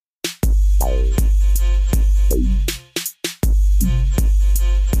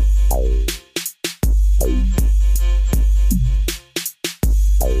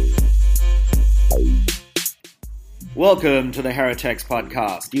Welcome to the Heritex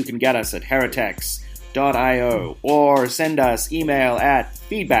podcast. You can get us at heritex.io or send us email at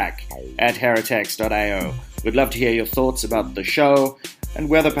feedback@heritex.io. We'd love to hear your thoughts about the show and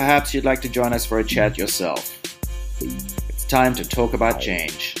whether perhaps you'd like to join us for a chat yourself. It's time to talk about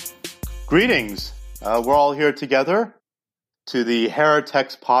change. Greetings. We're all here together to the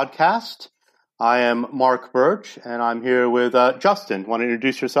Heritex podcast. I am Mark Birch, and I'm here with Justin. Want to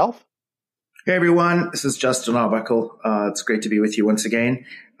introduce yourself? Hey everyone, this is Justin Arbuckle. It's great to be with you once again.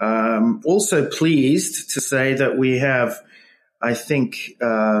 Also pleased to say that we have, I think,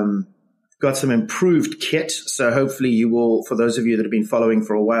 got some improved kit. So hopefully you will, for those of you that have been following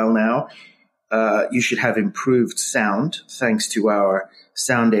for a while now, you should have improved sound thanks to our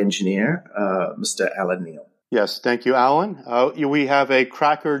sound engineer, Mr. Alan Neal. Yes, thank you, Alan. We have a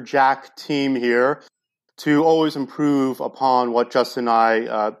Cracker Jack team here to always improve upon what Justin and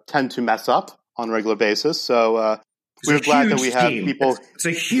I tend to mess up on a regular basis. So we're glad that we have people. It's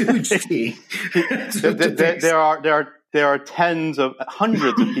a huge team. There are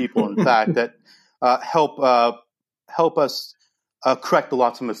hundreds of people, in fact, that help us correct the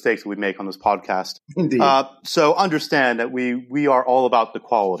lots of mistakes that we make on this podcast. Indeed. So understand that we are all about the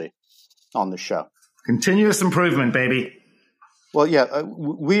quality on the show. Continuous improvement, baby. Well, yeah,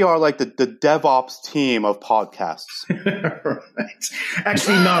 we are like the DevOps team of podcasts. Right.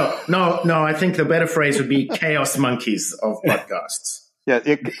 Actually, no. I think the better phrase would be chaos monkeys of podcasts. Yes.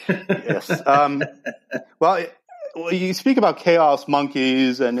 Well, you speak about chaos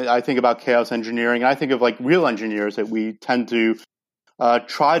monkeys, and I think about chaos engineering. And I think of like real engineers that we tend to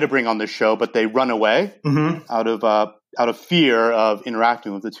try to bring on this show, but they run away out of fear of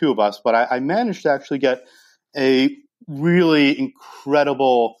interacting with the two of us. But I managed to actually get a really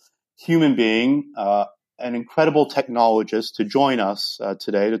incredible human being, an incredible technologist to join us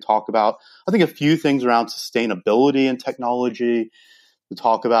today to talk about, I think, a few things around sustainability and technology, to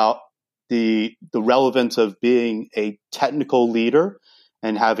talk about the relevance of being a technical leader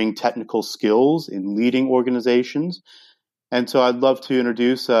and having technical skills in leading organizations. And so I'd love to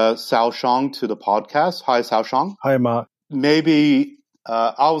introduce Xiaoshang to the podcast. Hi, Xiaoshang. Hi, Mark. Maybe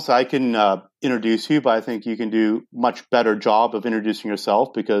obviously I can introduce you, but I think you can do much better job of introducing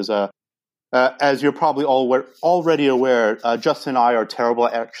yourself because as you're probably already aware, Justin and I are terrible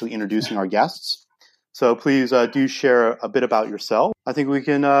at actually introducing our guests. So please do share a bit about yourself. I think we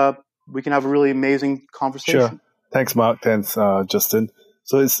can have a really amazing conversation. Sure. Thanks, Mark. Thanks, Justin.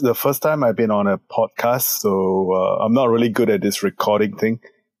 So it's the first time I've been on a podcast, so I'm not really good at this recording thing.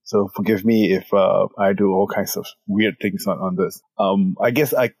 So forgive me if I do all kinds of weird things on this. I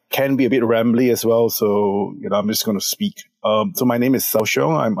guess I can be a bit rambly as well, so I'm just going to speak. So my name is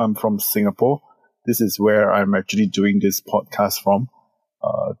Xiaoshang. I'm from Singapore. This is where I'm actually doing this podcast from,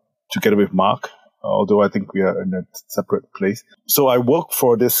 together with Mark, although I think we are in a separate place. So I work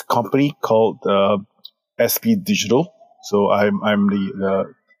for this company called SP Digital. So I'm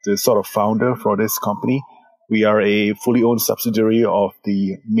the sort of founder for this company. We are a fully owned subsidiary of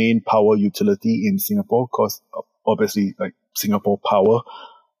the main power utility in Singapore, called obviously like Singapore Power.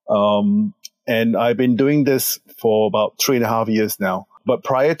 And I've been doing this for about 3.5 years now. But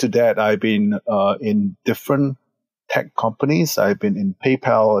prior to that, I've been in different tech companies. I've been in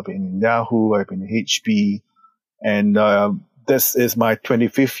PayPal, I've been in Yahoo, I've been in HP. And this is my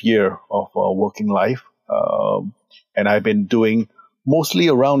 25th year of working life. And I've been doing mostly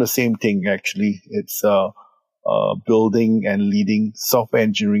around the same thing, actually. It's building and leading software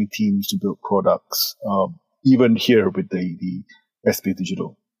engineering teams to build products, even here with the SP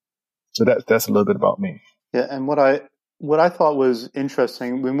Digital. So that's a little bit about me. Yeah, and what I thought was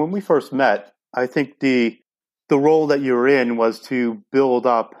interesting when we first met, I think the role that you were in was to build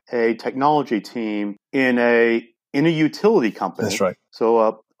up a technology team in a utility company. That's right. So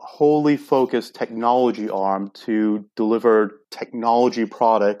a wholly focused technology arm to deliver technology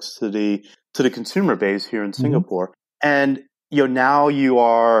products to the consumer base here in Singapore. And now you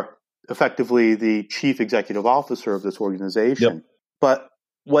are effectively the chief executive officer of this organization. Yep. But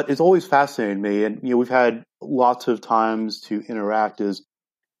what has always fascinated me, and we've had lots of times to interact, is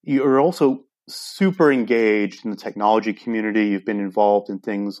you're also super engaged in the technology community. You've been involved in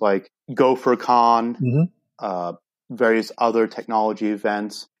things like GopherCon, various other technology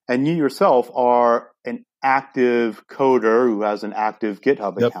events. And you yourself are an active coder who has an active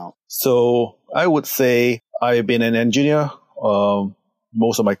GitHub account. So I would say I've been an engineer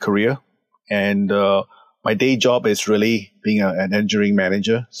most of my career. And my day job is really being an engineering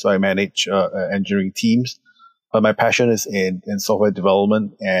manager. So I manage engineering teams. But my passion is in software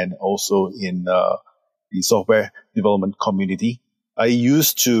development and also in the software development community. I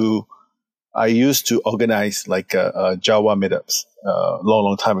used to I used to organize like Java meetups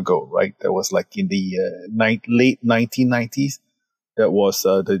long time ago, right? That was like in the late 1990s. That was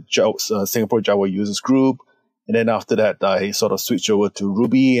the Singapore Java Users Group. And then after that, I sort of switched over to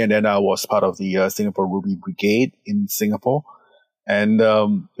Ruby, and then I was part of the Singapore Ruby Brigade in Singapore. And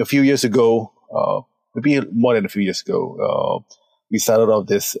a few years ago, maybe more than a few years ago, we started off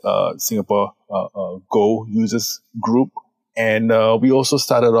this Singapore Go Users Group. And we also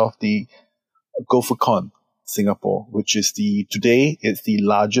started off the GopherCon Singapore, which is today it's the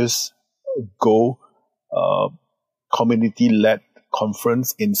largest Go community-led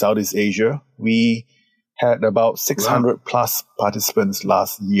conference in Southeast Asia. We had about 600 plus participants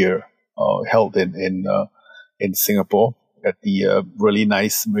last year, held in Singapore at the really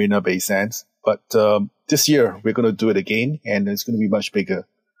nice Marina Bay Sands. But this year we're going to do it again, and it's going to be much bigger.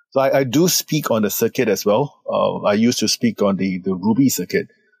 So I do speak on the circuit as well. I used to speak on the Ruby circuit,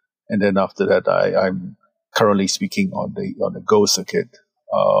 and then after that I'm currently speaking on the Go circuit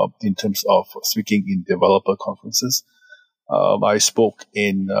in terms of speaking in developer conferences. I spoke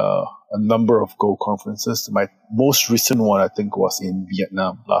in a number of Go conferences. My most recent one, I think, was in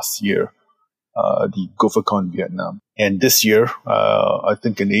Vietnam last year, the GopherCon Vietnam. And this year, I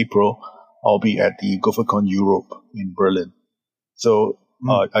think in April, I'll be at the GopherCon Europe in Berlin. So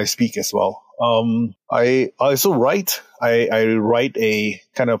I speak as well. I also write. I write a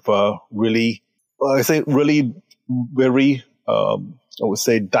kind of really very, I would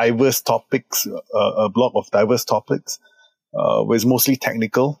say, diverse topics, a blog of diverse topics. It's mostly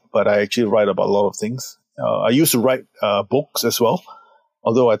technical, but I actually write about a lot of things. I used to write books as well,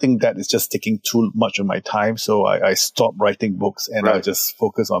 although I think that is just taking too much of my time. So I stopped writing books, and I just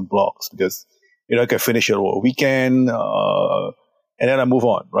focus on blogs because, I can finish it over a weekend, and then I move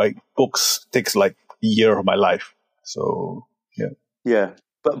on, right? Books takes like a year of my life. So, yeah. Yeah.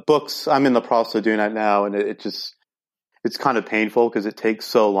 But books, I'm in the process of doing that now, and it's kind of painful because it takes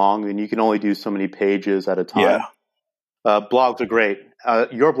so long, and you can only do so many pages at a time. Yeah. Blogs are great.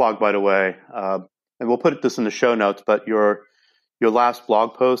 Your blog, by the way, and we'll put this in the show notes, but your last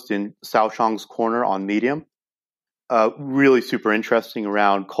blog post in Cao Shang's Corner on Medium, really super interesting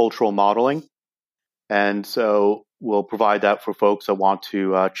around cultural modeling. And so we'll provide that for folks that want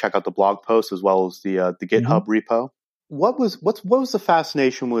to check out the blog post as well as the GitHub repo. What was the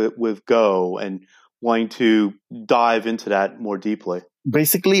fascination with Go and wanting to dive into that more deeply?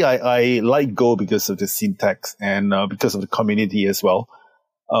 Basically, I like Go because of the syntax and because of the community as well.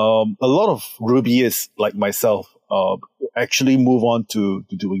 A lot of Rubyists like myself actually move on to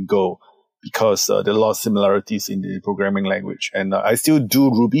doing Go because there are a lot of similarities in the programming language. And I still do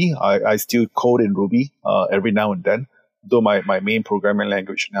Ruby. I still code in Ruby every now and then, though my main programming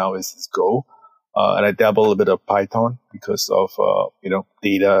language now is Go. And I dabble a little bit of Python because of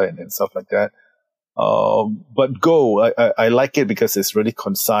data and stuff like that. But Go, I like it because it's really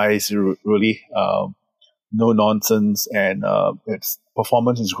concise, really no nonsense, and its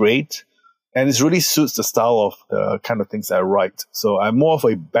performance is great, and it really suits the style of the kind of things I write. So I'm more of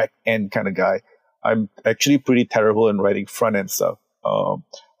a back end kind of guy. I'm actually pretty terrible in writing front end stuff.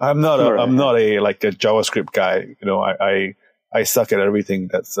 I'm not a JavaScript guy. I suck at everything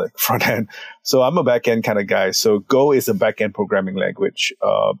that's like front end. So I'm a back end kind of guy. So Go is a back end programming language.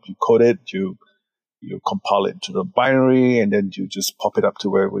 You code it, you compile it to the binary, and then you just pop it up to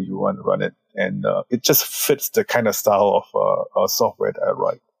wherever you want to run it. And it just fits the kind of style of software that I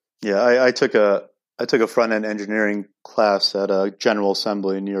write. Yeah, I took a front end engineering class at General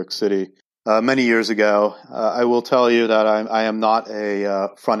Assembly in New York City many years ago. I will tell you that I am not a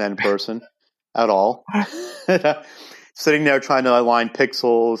front end person at all. Sitting there trying to align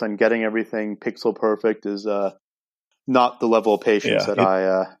pixels and getting everything pixel perfect is not the level of patience that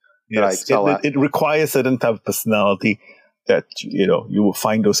I excel at. It requires a certain type of personality that you will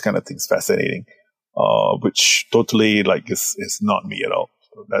find those kind of things fascinating, which totally is not me at all.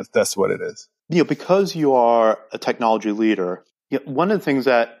 So that's what it is. Because you are a technology leader, one of the things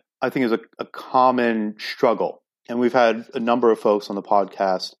that I think is a common struggle, and we've had a number of folks on the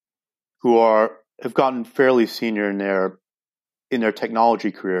podcast who have gotten fairly senior in their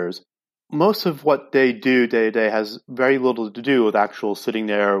technology careers. Most of what they do day to day has very little to do with actual sitting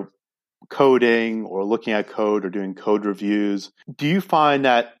there coding or looking at code or doing code reviews. Do you find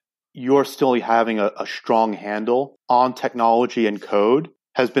that you're still having a strong handle on technology and code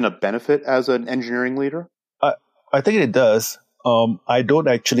has been a benefit as an engineering leader? I think it does. I don't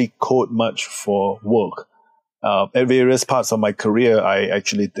actually code much for work. At various parts of my career, I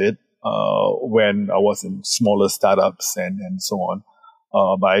actually did. When I was in smaller startups and so on.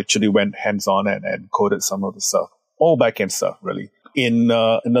 I actually went hands-on and coded some of the stuff, all back-end stuff, really. in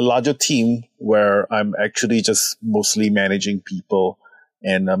a larger team where I'm actually just mostly managing people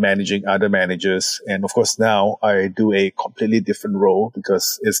and managing other managers. And of course, now I do a completely different role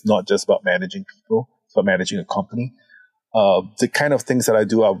because it's not just about managing people, it's about managing a company. The kind of things that I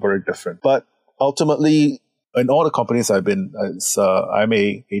do are very different. But ultimately, in all the companies I've been, I'm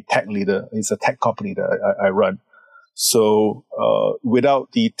a tech leader. It's a tech company that I run. So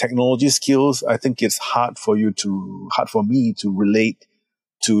without the technology skills, I think it's hard for me to relate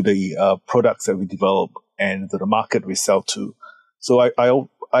to the products that we develop and to the market we sell to. So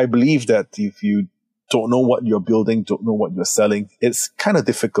I believe that if you don't know what you're building, don't know what you're selling, it's kind of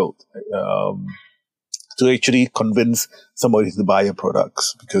difficult to actually convince somebody to buy your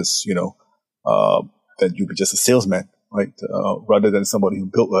products because, then you'll be just a salesman, right? Rather than somebody who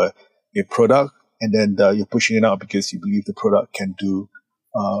built a product and then you're pushing it out because you believe the product can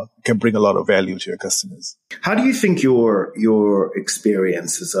bring a lot of value to your customers. How do you think your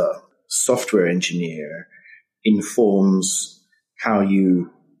experience as a software engineer informs how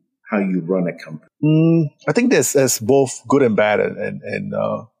you run a company? I think there's both good and bad and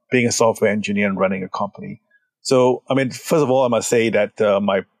being a software engineer and running a company. So, I mean, first of all, I must say that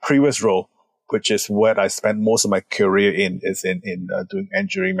my previous role, which is what I spent most of my career in, is in doing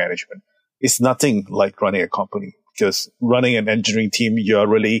engineering management. It's nothing like running a company because running an engineering team, you're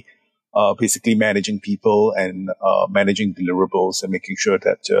really basically managing people and managing deliverables and making sure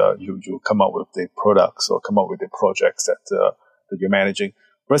that you come up with the products or come up with the projects that you're managing.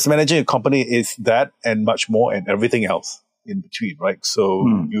 Whereas managing a company is that and much more and everything else in between, right? So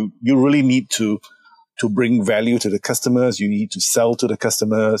you really need to bring value to the customers. You need to sell to the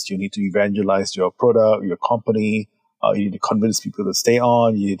customers. You need to evangelize your product, your company. You need to convince people to stay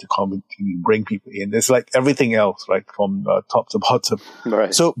on. You need to bring people in. It's like everything else, right? From top to bottom.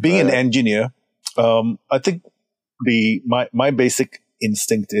 Right. So being an engineer, I think my basic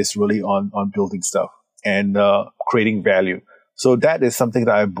instinct is really on building stuff and creating value. So that is something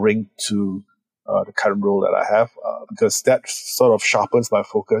that I bring to the current role that I have because that sort of sharpens my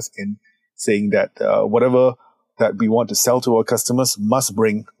focus in saying that whatever that we want to sell to our customers must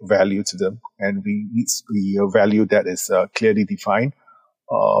bring value to them. And we need a value that is clearly defined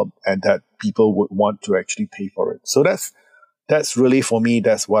and that people would want to actually pay for it. So that's really, for me,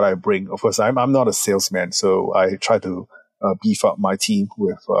 that's what I bring. Of course, I'm not a salesman, so I try to beef up my team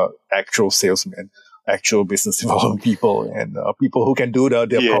with actual salesmen, actual business development people, and people who can do their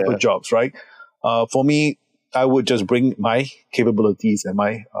proper jobs, right? For me, I would just bring my capabilities and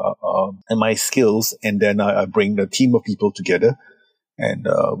my skills, and then I bring the team of people together, and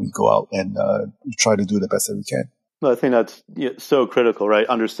we go out and try to do the best that we can. Well, I think that's so critical, right?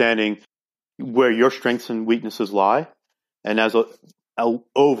 Understanding where your strengths and weaknesses lie, and as an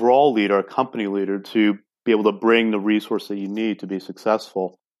overall leader, a company leader, to be able to bring the resource that you need to be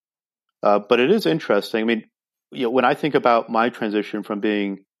successful. But it is interesting. I mean, when I think about my transition from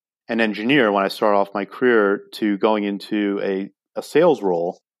being an engineer when I started off my career to going into a sales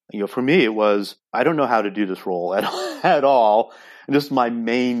role, for me it was, I don't know how to do this role at all. And this is my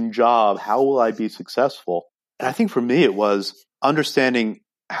main job. How will I be successful? And I think for me it was understanding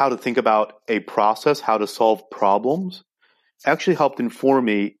how to think about a process, how to solve problems. It actually helped inform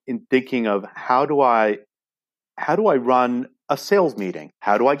me in thinking of how do I run a sales meeting?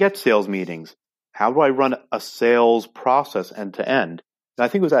 How do I get sales meetings? How do I run a sales process end to end? And I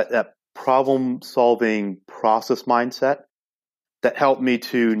think it was that problem-solving process mindset that helped me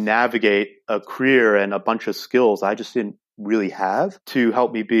to navigate a career and a bunch of skills I just didn't really have to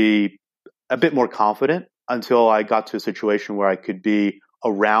help me be a bit more confident until I got to a situation where I could be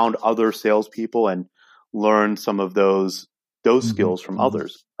around other salespeople and learn some of those skills from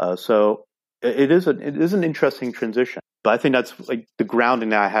others. So it is an interesting transition. But I think that's like the grounding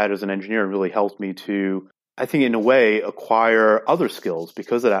that I had as an engineer really helped me to, I think, in a way, acquire other skills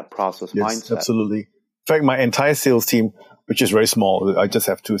because of that process mindset. Absolutely. In fact, my entire sales team, which is very small, I just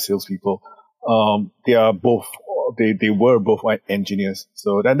have 2 salespeople. They are both. They were both engineers.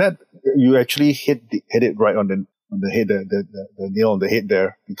 So that you actually hit it right on the head, the nail on the head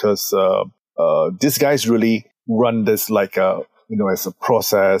there, because these guys really run this like as a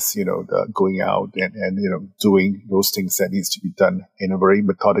process, going out and doing those things that needs to be done in a very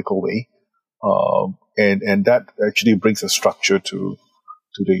methodical way. And that actually brings a structure to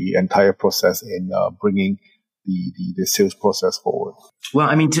the entire process in bringing the sales process forward. Well,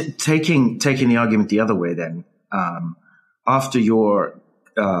 I mean, taking the argument the other way then, after your,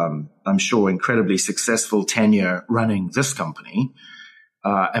 I'm sure, incredibly successful tenure running this company,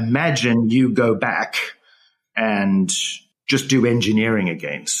 imagine you go back and just do engineering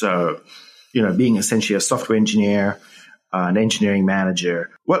again. So, being essentially a software engineer, an engineering manager,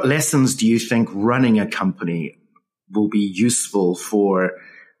 what lessons do you think running a company will be useful for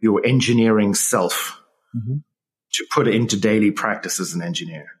your engineering self to put into daily practice as an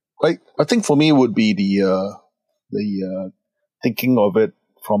engineer? I think for me it would be the thinking of it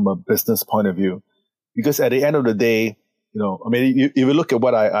from a business point of view, because at the end of the day, if you look at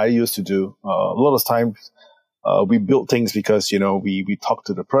what I used to do, a lot of times we build things because we talk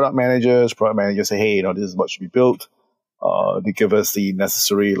to the product managers. Product managers say, hey, this is what should be built. They give us the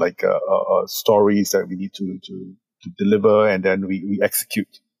necessary stories that we need to deliver, and then we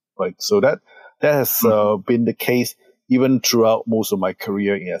execute. Right, so that has been the case even throughout most of my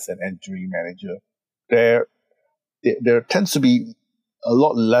career as an engineering manager. There tends to be a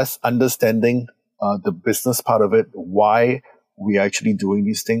lot less understanding the business part of it, why we are actually doing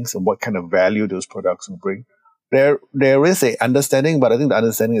these things and what kind of value those products will bring. There is a understanding, but I think the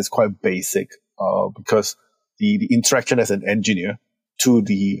understanding is quite basic because the interaction as an engineer to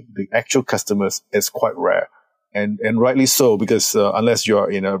the actual customers is quite rare. And rightly so, because unless you're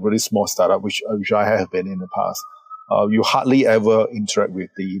in a really small startup, which I have been in the past, you hardly ever interact with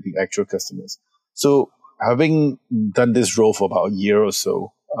the actual customers. So having done this role for about a year or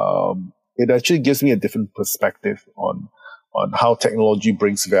so, it actually gives me a different perspective on how technology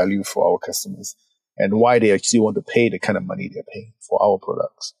brings value for our customers and why they actually want to pay the kind of money they're paying for our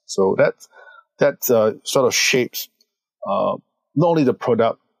products. So that sort of shapes not only the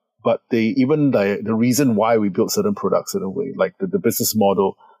product, but even the reason why we build certain products in a way, like the business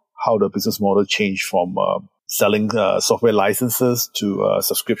model, how the business model changed from selling software licenses to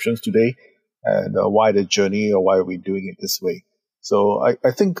subscriptions today, and why the journey, or why are we doing it this way. So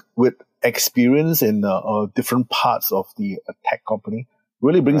I think with experience in different parts of the tech company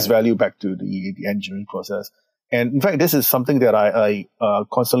really brings value back to the engineering process. And in fact, this is something that I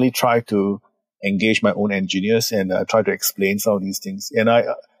constantly try to engage my own engineers and try to explain some of these things. And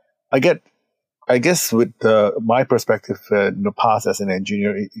I guess with my perspective in the past as an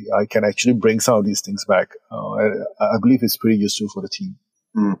engineer, I can actually bring some of these things back. I believe it's pretty useful for the team.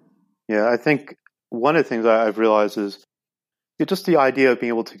 Yeah, I think one of the things I've realized is just the idea of being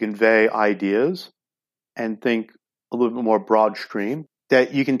able to convey ideas and think a little bit more broad stream,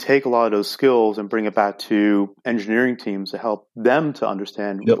 that you can take a lot of those skills and bring it back to engineering teams to help them to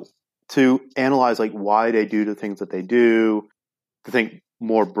understand, to analyze why they do the things that they do, to think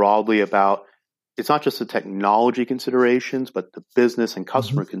more broadly about it's not just the technology considerations, but the business and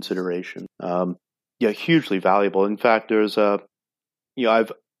customer consideration. Hugely valuable. In fact, there's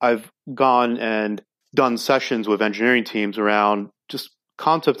I've gone and done sessions with engineering teams around just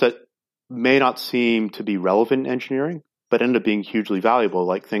concepts that may not seem to be relevant in engineering, but end up being hugely valuable,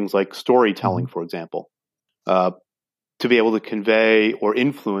 like things like storytelling, for example, to be able to convey or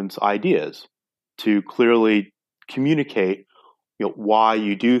influence ideas, to clearly communicate why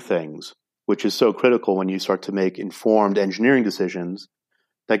you do things, which is so critical when you start to make informed engineering decisions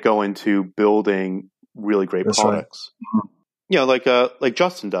that go into building really great products. Right. Like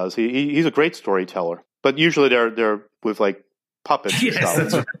Justin does. He's a great storyteller, but usually they're with puppets. Yes, and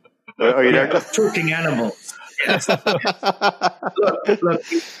stuff. That's right. Are you there? Talking animals. Yes. Look,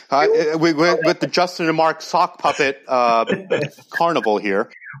 with the Justin and Mark sock puppet carnival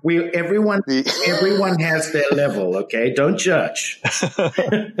here. Everyone has their level. Okay, don't judge.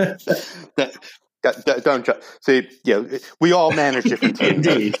 Don't judge. See, we all manage different teams.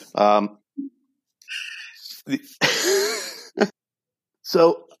 Indeed.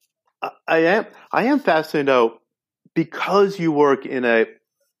 So I am fascinated though, because you work in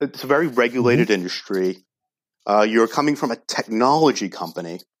it's a very regulated industry. You're coming from a technology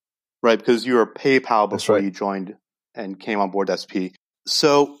company, right? Because you were PayPal before you joined and came on board SP.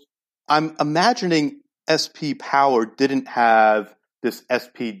 So I'm imagining SP Power didn't have this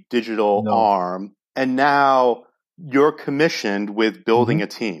SP Digital arm, and now you're commissioned with building a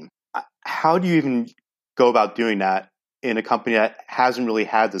team. How do you even go about doing that in a company that hasn't really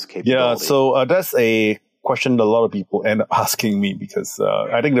had this capability? Yeah, so that's a question a lot of people end up asking me, because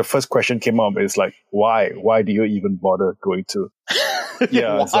I think the first question came up is why do you even bother going to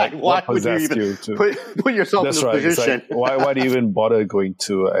why would you even put yourself in this position? Why do you even bother going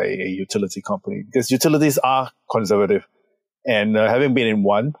to a utility company? Because utilities are conservative, and having been in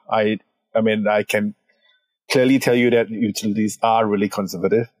one, I can clearly tell you that utilities are really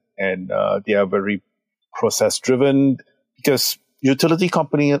conservative, and they are very process driven, because utility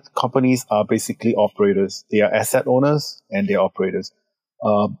companies are basically operators. They are asset owners and they are operators.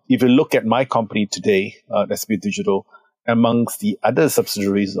 If you look at my company today, SP Digital, amongst the other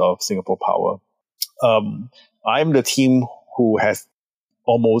subsidiaries of Singapore Power, I'm the team who has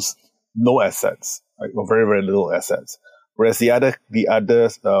almost no assets, or very, very little assets. Whereas the other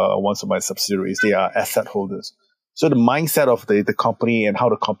ones of my subsidiaries, they are asset holders. So the mindset of the company and how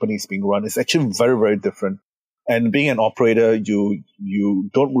the company is being run is actually very, very different. And being an operator, you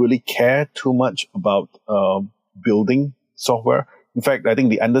don't really care too much about building software. In fact, I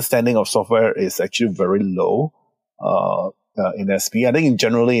think the understanding of software is actually very low in SP. I think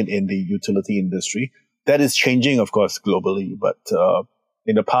generally in the utility industry, that is changing, of course, globally. But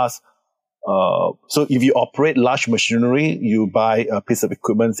in the past, so if you operate large machinery, you buy a piece of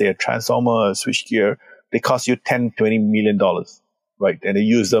equipment, say a transformer, a switchgear, they cost you $10, $20 million, right? And they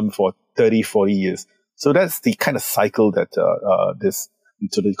use them for 30, 40 years. So that's the kind of cycle that these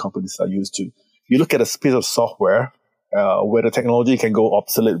utility companies are used to. You look at a piece of software where the technology can go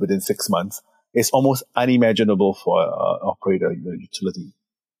obsolete within 6 months. It's almost unimaginable for an operator in the utility.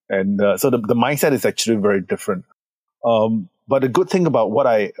 And so the mindset is actually very different. But the good thing about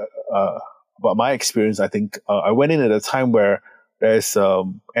about my experience, I think I went in at a time where there's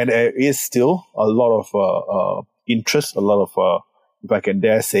and there is still a lot of interest, a lot of if I can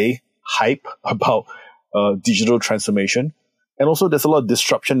dare say, hype about digital transformation. And also there's a lot of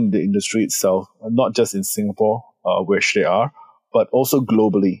disruption in the industry itself, not just in Singapore, which they are, but also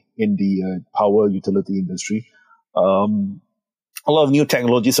globally in the power utility industry. A lot of new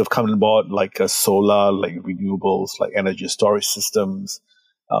technologies have come on board, like solar, like renewables, like energy storage systems.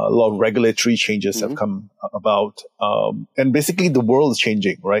 A lot of regulatory changes have come about. And basically the world is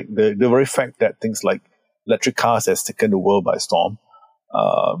changing, right? The very fact that things like electric cars has taken the world by storm,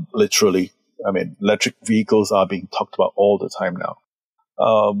 literally. I mean, electric vehicles are being talked about all the time now.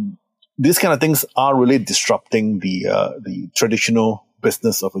 These kind of things are really disrupting the traditional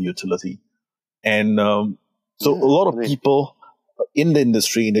business of a utility. And so a lot of people in the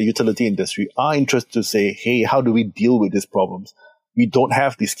industry, in the utility industry, are interested to say, hey, how do we deal with these problems? We don't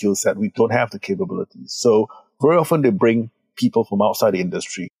have the skill set. We don't have the capabilities. So very often they bring people from outside the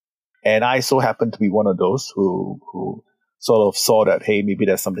industry. And I so happen to be one of those who sort of saw that, hey, maybe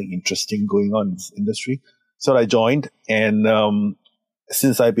there's something interesting going on in this industry. So I joined. And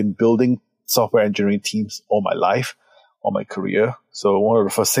since I've been building software engineering teams all my life, all my career, so one of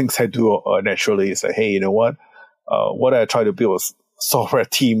the first things I do naturally is say, hey, you know what? What I try to build is a software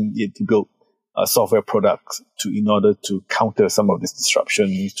team to build software products in order to counter some of these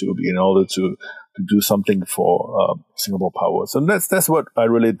disruptions, in order to do something for Singapore Power. So that's what I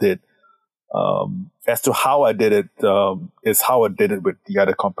really did. As to how I did it, is how I did it with the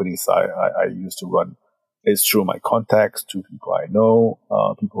other companies I used to run. It's through my contacts, to people I know,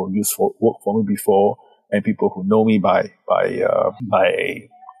 people who used to work for me before, and people who know me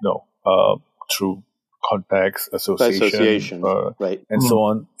through contacts, association, right, and so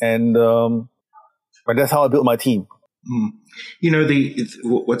on. And that's how I built my team. You know,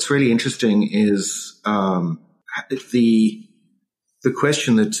 what's really interesting is the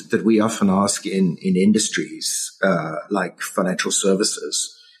question that we often ask in industries like financial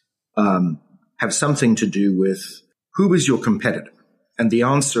services have something to do with who is your competitor? And the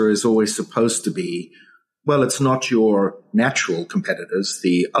answer is always supposed to be, well, it's not your natural competitors,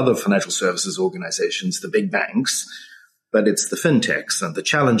 the other financial services organizations, the big banks, but it's the fintechs and the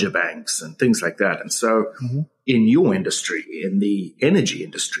challenger banks and things like that. And so in your industry, in the energy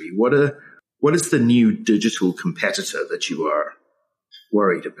industry, what is the new digital competitor that you are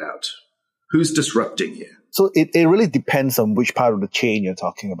worried about? Who's disrupting you? So it really depends on which part of the chain you're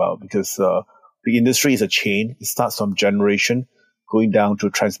talking about, because the industry is a chain. It starts from generation, going down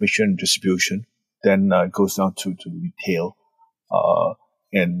to transmission and distribution, then goes down to retail.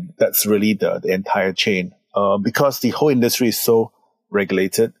 And that's really the entire chain. Because the whole industry is so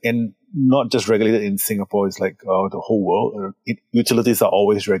regulated, and not just regulated in Singapore, it's like the whole world. Utilities are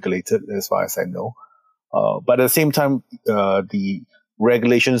always regulated, as far as I know. But at the same time, the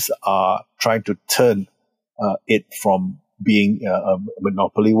regulations are trying to turn it from being a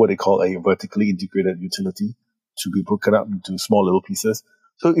monopoly, what they call a vertically integrated utility, to be broken up into small little pieces.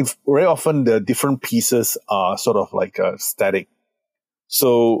 So very often the different pieces are sort of like static.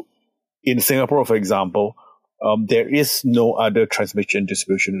 So in Singapore, for example, there is no other transmission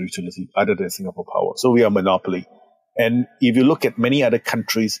distribution utility other than Singapore Power. So we are a monopoly. And if you look at many other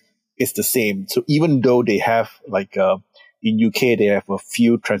countries, it's the same. So even though they have, like in UK, they have a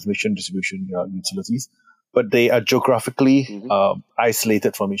few transmission distribution utilities, but they are geographically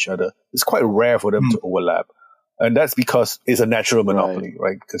isolated from each other. It's quite rare for them to overlap. And that's because it's a natural monopoly,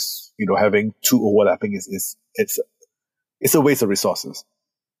 right? Because, having two overlapping it's a waste of resources.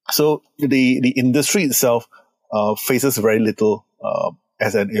 So the industry itself faces very little,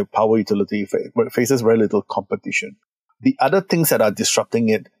 as a power utility, faces very little competition. The other things that are disrupting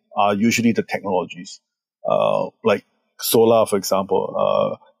it are usually the technologies. Like solar, for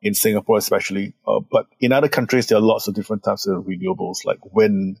example, in Singapore especially. But in other countries, there are lots of different types of renewables, like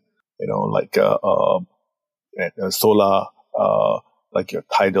wind, solar, like your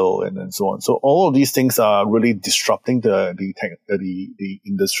tidal and so on. So all of these things are really disrupting the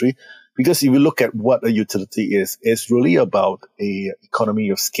industry, because if you look at what a utility is, it's really about a economy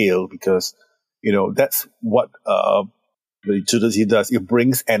of scale, because that's what the utility does. It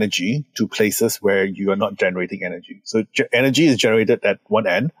brings energy to places where you are not generating energy. So energy is generated at one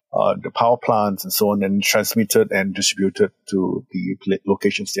end, the power plants and so on, and transmitted and distributed to the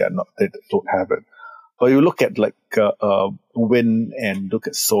locations that don't have it. But you look at wind and look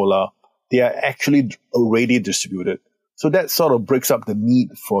at solar, they are actually already distributed. So that sort of breaks up the need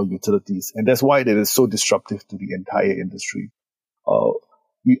for utilities. And that's why it is so disruptive to the entire industry.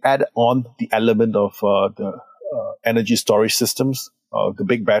 You add on the element of the energy storage systems, the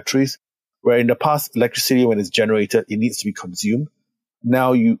big batteries, where in the past, electricity, when it's generated, it needs to be consumed.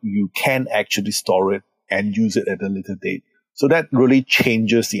 Now you can actually store it and use it at a later date. So that really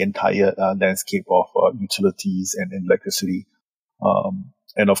changes the entire landscape of utilities and electricity.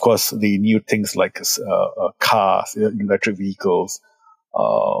 And of course, the new things like cars, electric vehicles,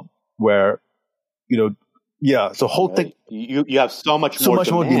 where, so whole thing. You have so much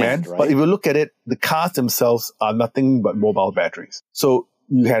more demand. Right? But if you look at it, the cars themselves are nothing but mobile batteries. So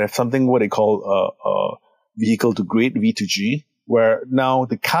you have something what they call vehicle to grid, V2G, where now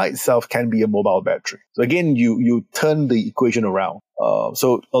the car itself can be a mobile battery. So again, you turn the equation around.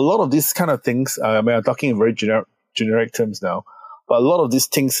 So a lot of these kind of things, I'm talking in very generic terms now, but a lot of these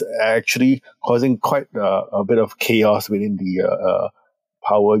things are actually causing quite a bit of chaos within the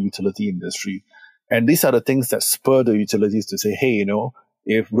power utility industry. And these are the things that spur the utilities to say, hey,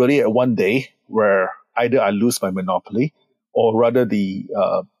 if really at one day where either I lose my monopoly, or rather the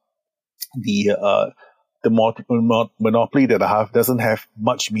monopoly that I have doesn't have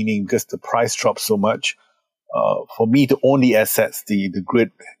much meaning because the price drops so much. For me to own the assets, the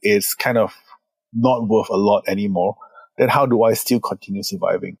grid is kind of not worth a lot anymore. Then how do I still continue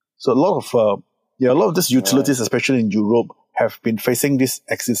surviving? So a lot of these utilities, especially in Europe, have been facing this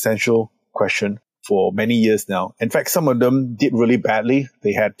existential question for many years now. In fact, some of them did really badly.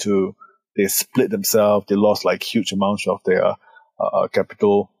 They split themselves. They lost huge amounts of their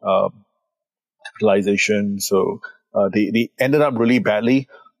capitalization. So they ended up really badly.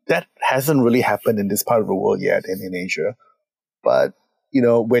 That hasn't really happened in this part of the world yet, in Asia. But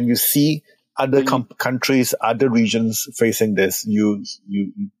when you see other countries, other regions facing this, you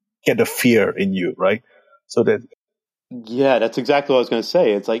get a fear in you, right? So that. Yeah, that's exactly what I was going to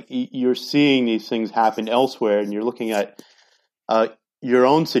say. It's like you're seeing these things happen elsewhere, and you're looking at your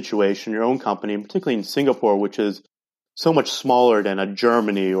own situation, your own company, and particularly in Singapore, which is so much smaller than a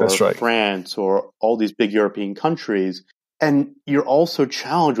Germany or France or all these big European countries. And you're also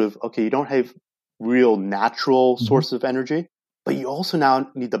challenged with, okay, you don't have real natural sources of energy, but you also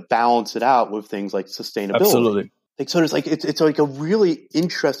now need to balance it out with things like sustainability. Absolutely. So there's it's like a really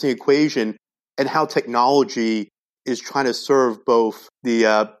interesting equation, and how technology is trying to serve both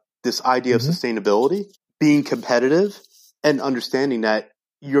the this idea of sustainability, being competitive, and understanding that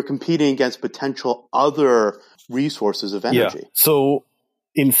you're competing against potential other resources of energy. Yeah. So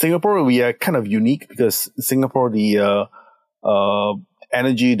in Singapore, we are kind of unique because Singapore, the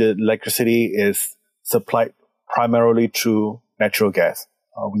energy, the electricity is supplied primarily through natural gas.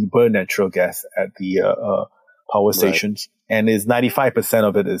 We burn natural gas at the power stations, and 95%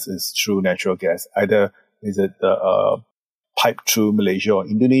 of it is through natural gas. Either is it piped through Malaysia or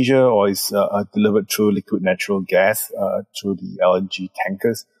Indonesia, or is delivered through liquid natural gas through the LNG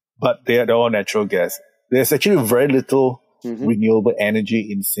tankers? But they're all natural gas. There's actually very little renewable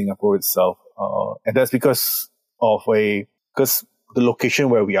energy in Singapore itself, and that's because the location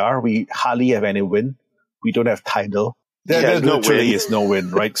where we are, we hardly have any wind. We don't have tidal. There literally is no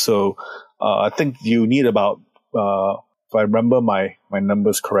wind, right? So I think you need about, if I remember my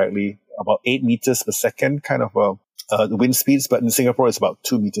numbers correctly, about 8 meters per second kind of the wind speeds, but in Singapore it's about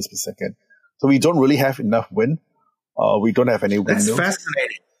 2 meters per second. So we don't really have enough wind. We don't have any windmills. That's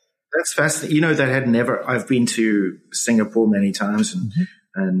fascinating. That's fascinating. I've been to Singapore many times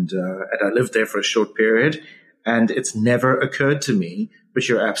and I lived there for a short period, and it's never occurred to me, but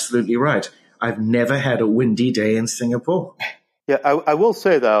you're absolutely right. I've never had a windy day in Singapore. Yeah, I will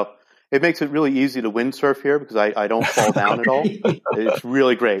say though, it makes it really easy to windsurf here because I don't fall down at all. It's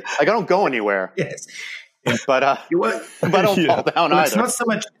really great. I don't go anywhere. Yes. But I don't fall down either. It's not so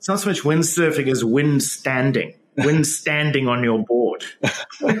much windsurfing as wind standing. Wind standing on your board.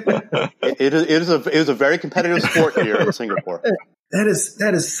 It is a very competitive sport here in Singapore.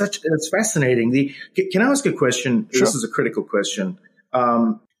 That's fascinating. Can I ask a question? Sure. This is a critical question.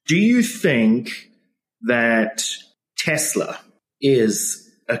 Do you think that Tesla is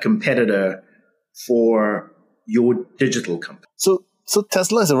a competitor for your digital company? So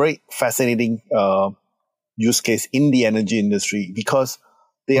Tesla is a very fascinating use case in the energy industry because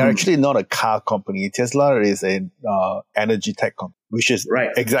they are actually not a car company. Tesla is an energy tech company, which is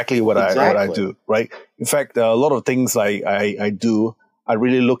exactly what I do, right? In fact, a lot of things I do, I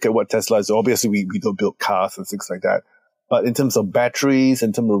really look at what Tesla is. Obviously, we don't build cars and things like that. But in terms of batteries,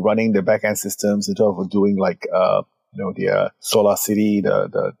 in terms of running the back-end systems, in terms of doing the solar city,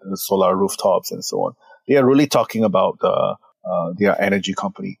 the solar rooftops and so on, they are really talking about their energy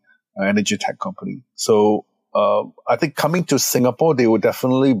company, energy tech company. So I think coming to Singapore, they would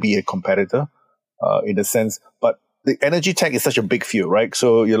definitely be a competitor in a sense. But the energy tech is such a big field, right?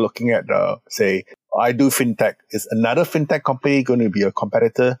 So you're looking at, say, I do fintech. Is another fintech company going to be a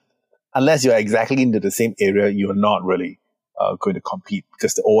competitor? Unless you're exactly into the same area, you're not really going to compete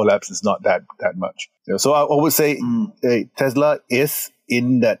because the overlaps is not that much. So I would say Tesla is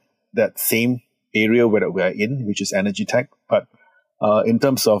in that same area where we are in, which is energy tech. But in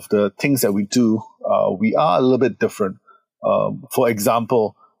terms of the things that we do, we are a little bit different. For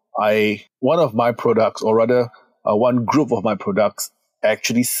example, one of my products, or rather one group of my products,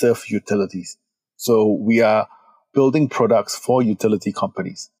 actually serve utilities. So we are building products for utility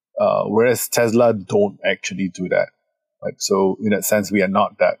companies, whereas Tesla don't actually do that. Right? So in that sense, we are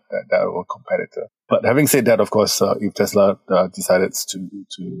not that of a competitor. But having said that, of course, if Tesla decides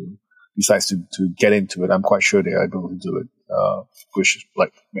to get into it, I'm quite sure they are able to do it, which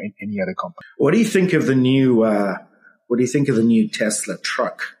like any other company. What do you think of the new Tesla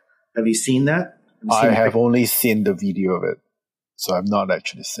truck? Have you seen that? I have only seen the video of it, so I've not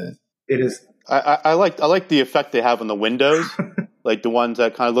actually seen it. It is. I like the effect they have on the windows, like the ones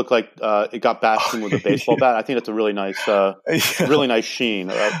that kind of look like it got bashed in with a baseball bat. I think that's a really nice, really nice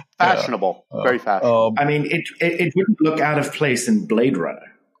sheen. Fashionable, very fashionable. I mean, it wouldn't look out of place in Blade Runner,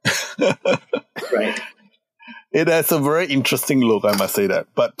 right? It has a very interesting look, I must say that.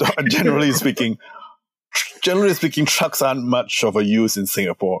 But generally speaking, trucks aren't much of a use in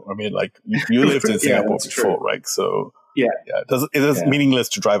Singapore. I mean, like you lived in Singapore before, true. Right? So yeah, it is meaningless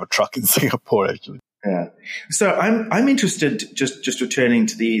to drive a truck in Singapore, actually. Yeah. So I'm interested, just returning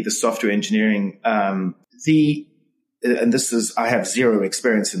to the software engineering, and this is, I have zero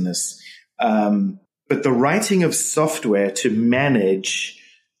experience in this, but the writing of software to manage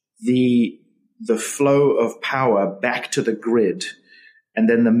the flow of power back to the grid, and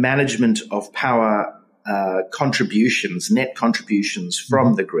then the management of power net contributions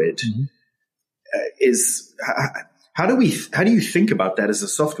from the grid, is how do you think about that as a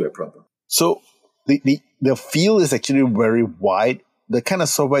software problem? So the field is actually very wide. The kind of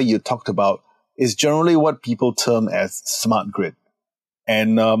software you talked about is generally what people term as smart grid.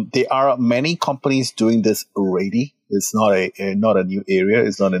 And there are many companies doing this already. It's not a new area.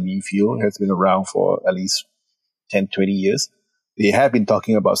 It's not a new field. It has been around for at least 10, 20 years. They have been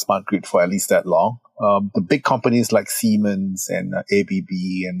talking about smart grid for at least that long. The big companies like Siemens and ABB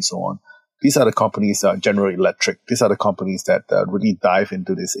and so on, these are the companies, General Electric. These are the companies that really dive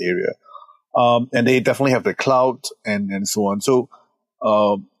into this area. And they definitely have the cloud and so on. So,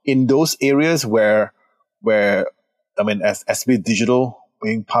 in those areas where, I mean, as SB Digital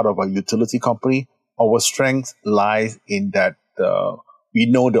being part of a utility company, our strength lies in that, we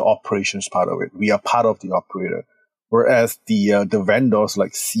know the operations part of it. We are part of the operator. Whereas the vendors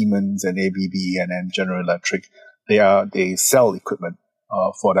like Siemens and ABB and General Electric, they sell equipment,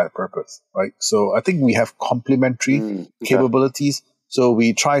 for that purpose, right? So I think we have complementary capabilities. So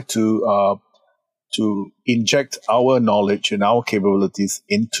we try to inject our knowledge and our capabilities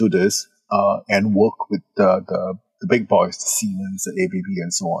into this, and work with the big boys, the Siemens, the ABB,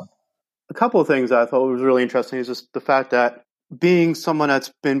 and so on. A couple of things I thought was really interesting is just the fact that being someone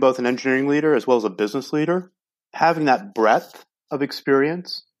that's been both an engineering leader as well as a business leader, having that breadth of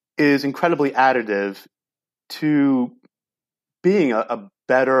experience is incredibly additive to being a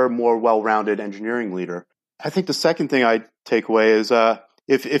better, more well-rounded engineering leader. I think the second thing I take away is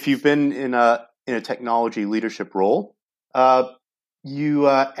if you've been in a technology leadership role,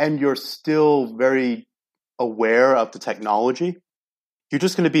 you're still very aware of the technology, you're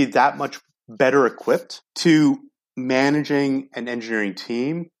just going to be that much better equipped to managing an engineering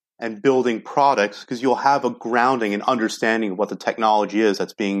team and building products because you'll have a grounding and understanding of what the technology is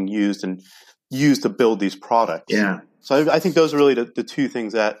that's being used to build these products. Yeah. So I think those are really the two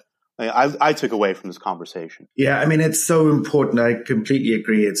things that I took away from this conversation. Yeah, I mean, it's so important. I completely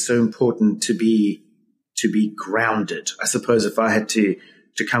agree. It's so important to be to be grounded. I suppose if I had to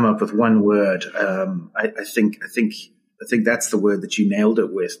come up with one word, I think that's the word that you nailed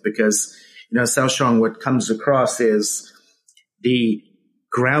it with, because, Xiaoshang, what comes across is the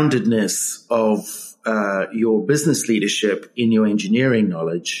groundedness of your business leadership in your engineering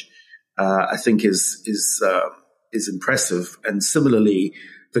knowledge. I think is impressive, and similarly,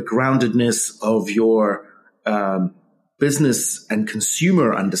 the groundedness of your business and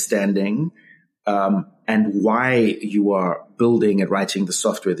consumer understanding, and why you are building and writing the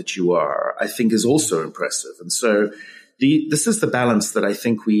software that you are, I think is also impressive. And so this is the balance that I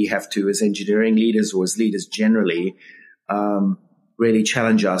think we have to, as engineering leaders or as leaders generally, really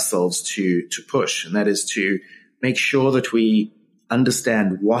challenge ourselves to push. And that is to make sure that we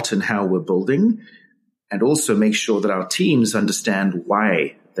understand what and how we're building, and also make sure that our teams understand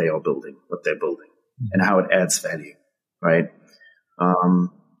why they are building what they're building and how it adds value, right?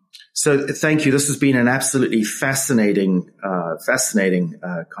 So thank you. This has been an absolutely fascinating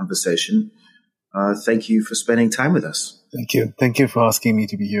conversation. Thank you for spending time with us. Thank you. Thank you for asking me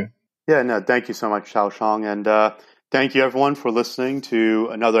to be here. Yeah, no, thank you so much, Xiaoshang. And thank you, everyone, for listening to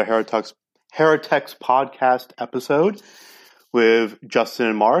another Heretex podcast episode with Justin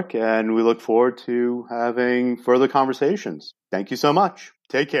and Mark. And we look forward to having further conversations. Thank you so much.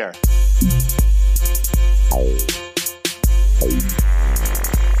 Take care.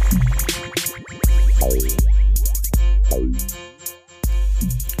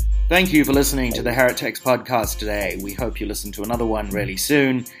 Thank you for listening to the Heretex podcast today. We hope you listen to another one really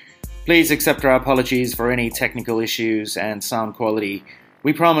soon. Please accept our apologies for any technical issues and sound quality.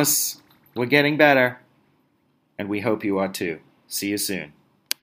 We promise we're getting better, and we hope you are too. See you soon.